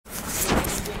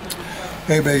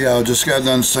Hey Big Al, just got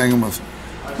done singing with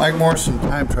Mike Morrison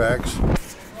Time Tracks,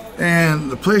 and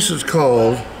the place is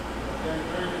called,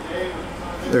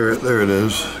 there it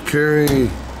is,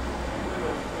 CARRI,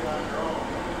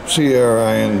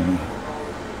 CEROIN'S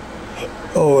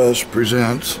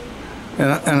presents,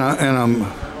 and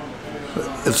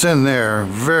it's in there.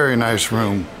 Very nice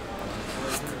room.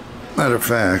 Matter of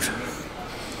fact,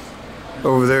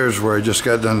 over there is where I just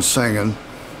got done singing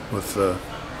with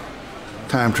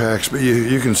Time Tracks, but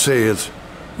you can see it's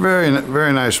very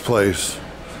nice place.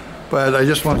 But I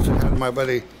just want to say to my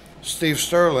buddy Steve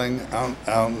Sterling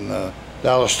out in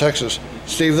Dallas, Texas.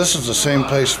 Steve, this is the same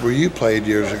place where you played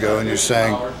years ago and you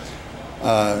sang.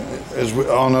 As we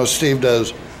all know, Steve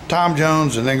does Tom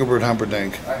Jones and Engelbert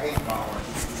Humperdinck.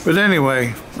 But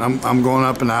anyway, I'm going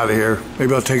up and out of here.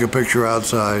 Maybe I'll take a picture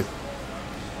outside.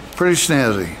 Pretty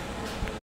snazzy.